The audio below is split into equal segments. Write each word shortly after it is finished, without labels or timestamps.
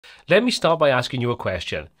Let me start by asking you a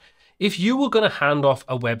question. If you were going to hand off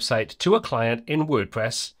a website to a client in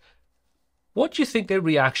WordPress, what do you think their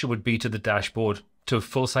reaction would be to the dashboard, to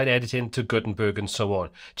full site editing, to Gutenberg and so on?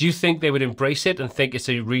 Do you think they would embrace it and think it's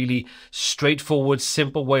a really straightforward,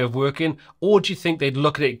 simple way of working? Or do you think they'd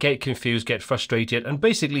look at it, get confused, get frustrated, and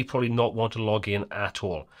basically probably not want to log in at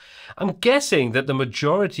all? I'm guessing that the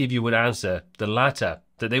majority of you would answer the latter,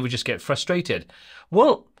 that they would just get frustrated.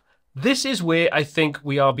 Well, this is where I think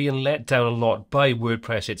we are being let down a lot by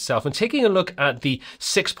WordPress itself. And taking a look at the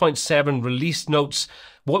 6.7 release notes,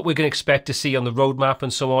 what we're going to expect to see on the roadmap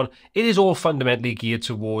and so on, it is all fundamentally geared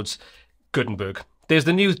towards Gutenberg. There's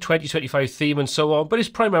the new 2025 theme and so on, but it's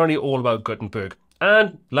primarily all about Gutenberg.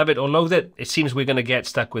 And love it or loathe it, it seems we're going to get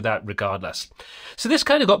stuck with that regardless. So this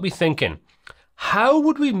kind of got me thinking, how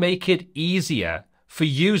would we make it easier for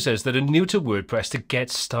users that are new to WordPress to get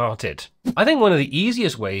started? I think one of the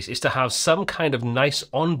easiest ways is to have some kind of nice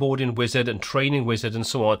onboarding wizard and training wizard and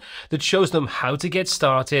so on that shows them how to get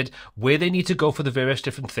started, where they need to go for the various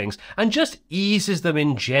different things, and just eases them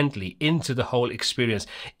in gently into the whole experience.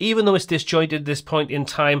 Even though it's disjointed at this point in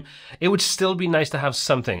time, it would still be nice to have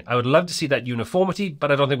something. I would love to see that uniformity,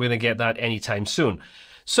 but I don't think we're going to get that anytime soon.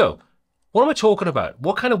 So, what am I talking about?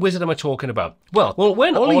 What kind of wizard am I talking about? Well,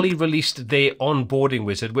 when Ollie released their onboarding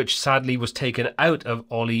wizard, which sadly was taken out of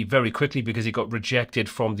Ollie very quickly because it got rejected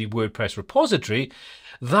from the WordPress repository,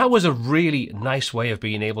 that was a really nice way of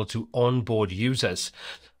being able to onboard users.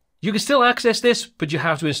 You can still access this, but you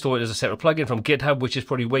have to install it as a separate plugin from GitHub, which is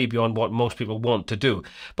probably way beyond what most people want to do.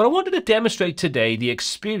 But I wanted to demonstrate today the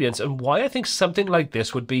experience and why I think something like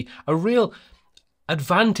this would be a real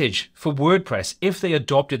advantage for WordPress if they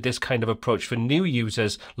adopted this kind of approach for new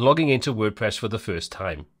users logging into WordPress for the first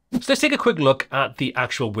time. So let's take a quick look at the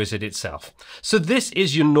actual wizard itself. So this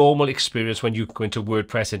is your normal experience when you go into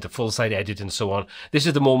WordPress, into full site edit and so on. This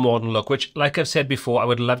is the more modern look, which, like I've said before, I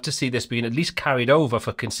would love to see this being at least carried over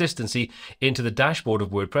for consistency into the dashboard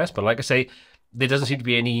of WordPress. But like I say, there doesn't seem to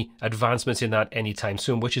be any advancements in that anytime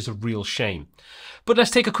soon, which is a real shame. But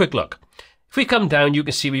let's take a quick look. If we come down, you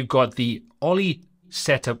can see we've got the Ollie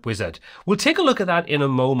setup wizard. We'll take a look at that in a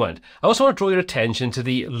moment. I also want to draw your attention to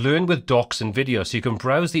the Learn with Docs and Videos. So you can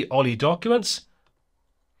browse the Ollie documents.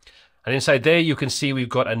 And inside there, you can see we've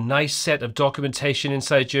got a nice set of documentation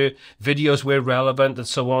inside here, videos where relevant and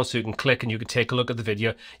so on. So you can click and you can take a look at the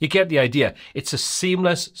video. You get the idea. It's a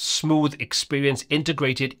seamless, smooth experience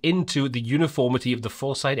integrated into the uniformity of the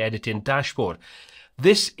full site editing dashboard.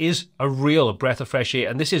 This is a real breath of fresh air,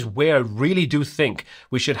 and this is where I really do think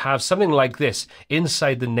we should have something like this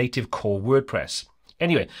inside the native core WordPress.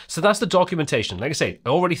 Anyway, so that's the documentation. Like I say, I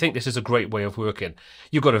already think this is a great way of working.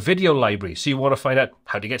 You've got a video library, so you want to find out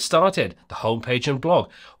how to get started, the homepage and blog.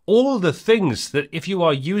 All the things that if you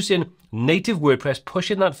are using native WordPress,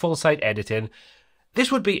 pushing that full site editing,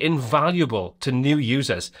 this would be invaluable to new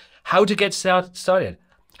users. How to get started.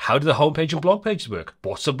 How do the homepage and blog pages work?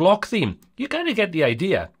 What's a block theme? You kind of get the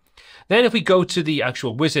idea. Then if we go to the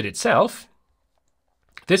actual wizard itself,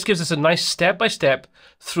 this gives us a nice step-by-step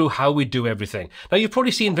through how we do everything. Now, you've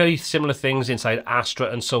probably seen very similar things inside Astra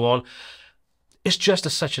and so on. It's just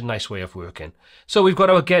such a nice way of working. So we've got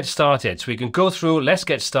our get started. So we can go through, let's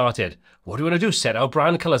get started. What do we want to do? Set our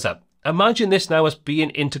brand colors up. Imagine this now as being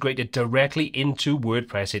integrated directly into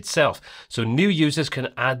WordPress itself. So new users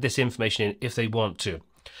can add this information in if they want to.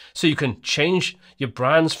 So you can change your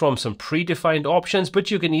brands from some predefined options,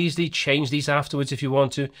 but you can easily change these afterwards if you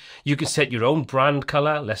want to. You can set your own brand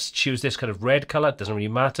color. Let's choose this kind of red color. It doesn't really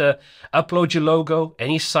matter. Upload your logo,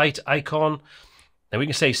 any site icon. Then we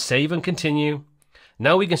can say save and continue.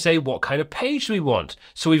 Now we can say what kind of page we want.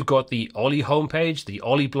 So we've got the Ollie homepage, the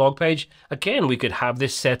Ollie blog page. Again, we could have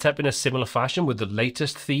this set up in a similar fashion with the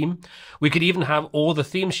latest theme. We could even have all the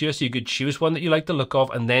themes here, so you could choose one that you like the look of,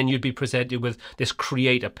 and then you'd be presented with this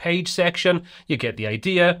create a page section. You get the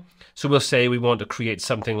idea. So we'll say we want to create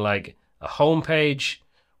something like a homepage.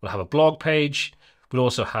 We'll have a blog page. We'll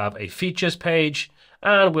also have a features page,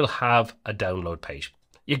 and we'll have a download page.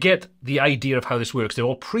 You get the idea of how this works. They're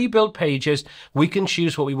all pre-built pages. We can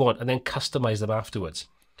choose what we want and then customize them afterwards.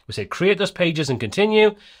 We say create those pages and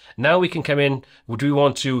continue. Now we can come in. Do we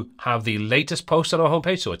want to have the latest post on our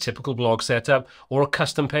homepage? So a typical blog setup or a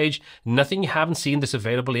custom page. Nothing you haven't seen that's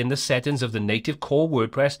available in the settings of the native core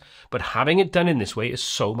WordPress, but having it done in this way is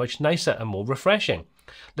so much nicer and more refreshing.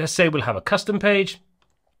 Let's say we'll have a custom page.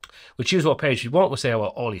 We'll choose what page we want. We'll say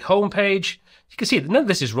our Ollie homepage. You can see none of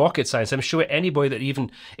this is rocket science. I'm sure anybody that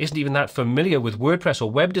isn't even that familiar with WordPress or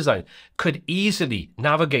web design could easily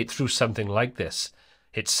navigate through something like this.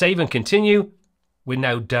 Hit save and continue. we're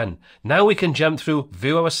now done. Now we can jump through,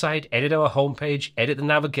 view our site, edit our homepage, edit the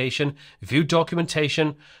navigation, view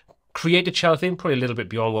documentation, create a child theme, probably a little bit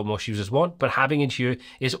beyond what most users want, but having it here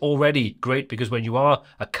is already great because when you are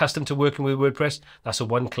accustomed to working with WordPress, that's a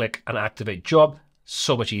one-click and activate job.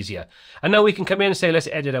 So much easier. And now we can come in and say, let's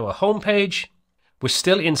edit our homepage. We're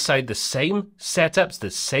still inside the same setups,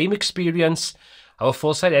 the same experience. Our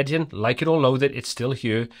full site editing, like it or loathe it, it's still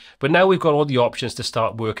here. But now we've got all the options to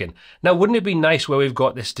start working. Now, wouldn't it be nice where we've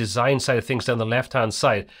got this design side of things down the left-hand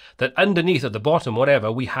side, that underneath at the bottom,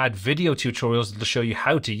 whatever, we had video tutorials to show you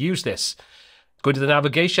how to use this. Go to the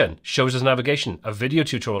navigation, shows us navigation, a video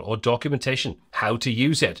tutorial or documentation, how to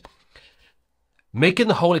use it. Making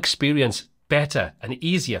the whole experience better and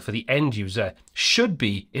easier for the end user should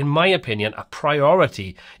be, in my opinion, a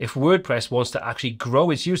priority if WordPress wants to actually grow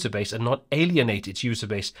its user base and not alienate its user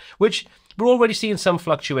base, which we're already seeing some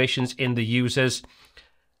fluctuations in the users.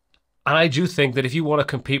 And I do think that if you want to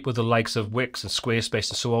compete with the likes of Wix and Squarespace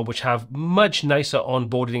and so on, which have much nicer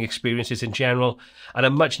onboarding experiences in general and a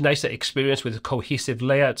much nicer experience with cohesive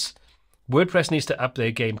layouts, WordPress needs to up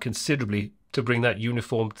their game considerably to bring that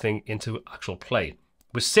uniform thing into actual play.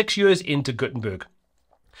 We're 6 years into Gutenberg,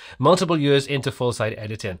 multiple years into full site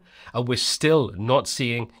editing, and we're still not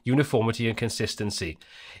seeing uniformity and consistency.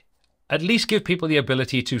 At least give people the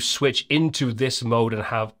ability to switch into this mode and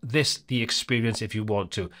have this the experience if you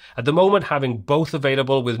want to. At the moment, having both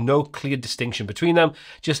available with no clear distinction between them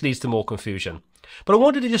just leads to more confusion. But I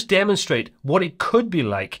wanted to just demonstrate what it could be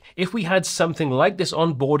like if we had something like this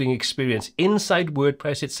onboarding experience inside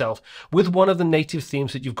WordPress itself with one of the native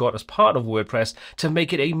themes that you've got as part of WordPress to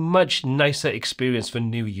make it a much nicer experience for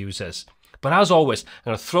new users. But as always,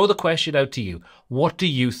 I'm going to throw the question out to you. What do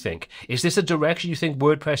you think? Is this a direction you think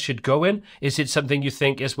WordPress should go in? Is it something you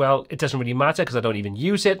think is, well, it doesn't really matter because I don't even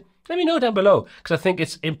use it? Let me know down below because I think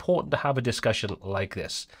it's important to have a discussion like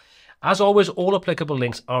this. As always, all applicable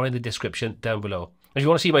links are in the description down below. If you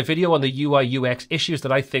want to see my video on the UI UX issues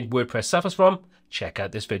that I think WordPress suffers from, check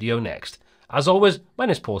out this video next. As always, my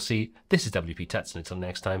name is Paul C. This is WPTuts, and until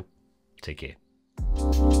next time, take care.